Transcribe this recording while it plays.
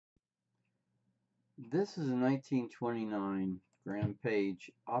This is a 1929 Graham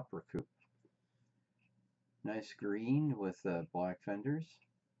Paige Opera Coupe. Nice green with black fenders.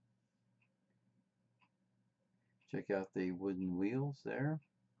 Check out the wooden wheels there,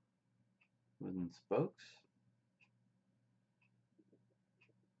 wooden spokes.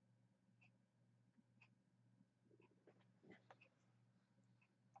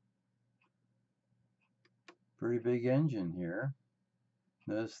 Pretty big engine here.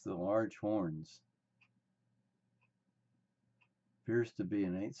 Notice the large horns. Appears to be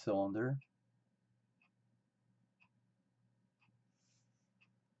an 8-cylinder.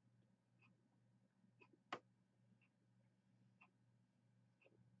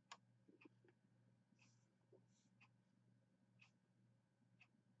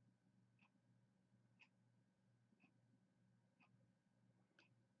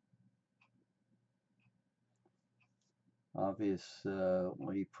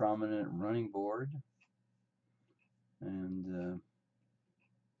 Obviously prominent running board and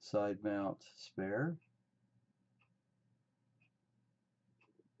side mount spare.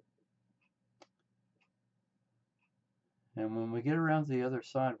 And when we get around to the other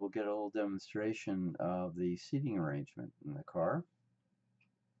side, we'll get a little demonstration of the seating arrangement in the car.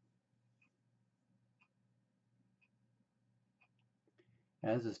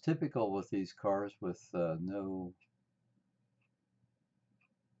 As is typical with these cars with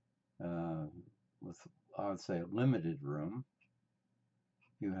I would say limited room,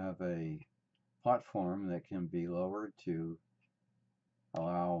 you have a platform that can be lowered to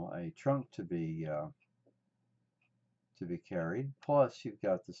allow a trunk to be carried. Plus, you've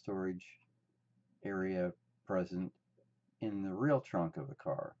got the storage area present in the real trunk of the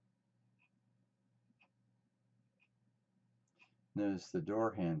car. Notice the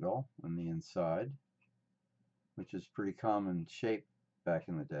door handle on the inside, which is pretty common shape back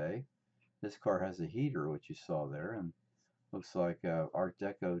in the day. This car has a heater, which you saw there, and looks like Art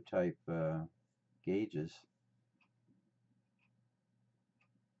Deco type gauges.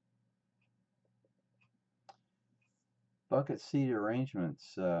 Bucket seat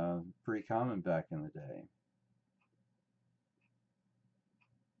arrangements, pretty common back in the day.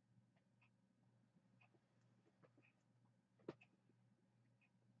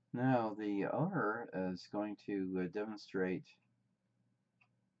 Now the owner is going to demonstrate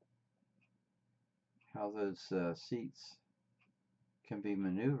how those seats can be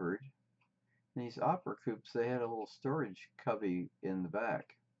maneuvered. In these opera coupes, they had a little storage cubby in the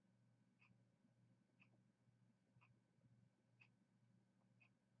back.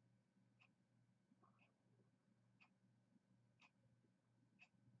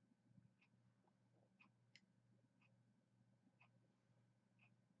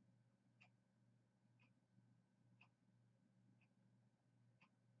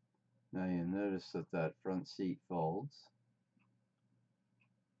 Now you notice that front seat folds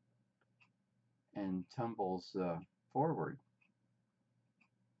and tumbles forward,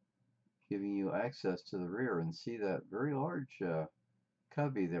 giving you access to the rear. And see that very large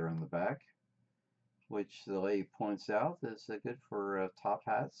cubby there in the back, which the lady points out is good for top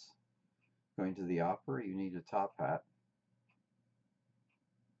hats. Going to the opera, you need a top hat.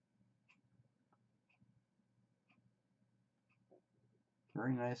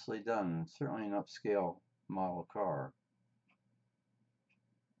 Very nicely done. Certainly an upscale model car.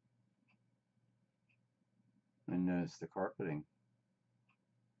 And notice the carpeting.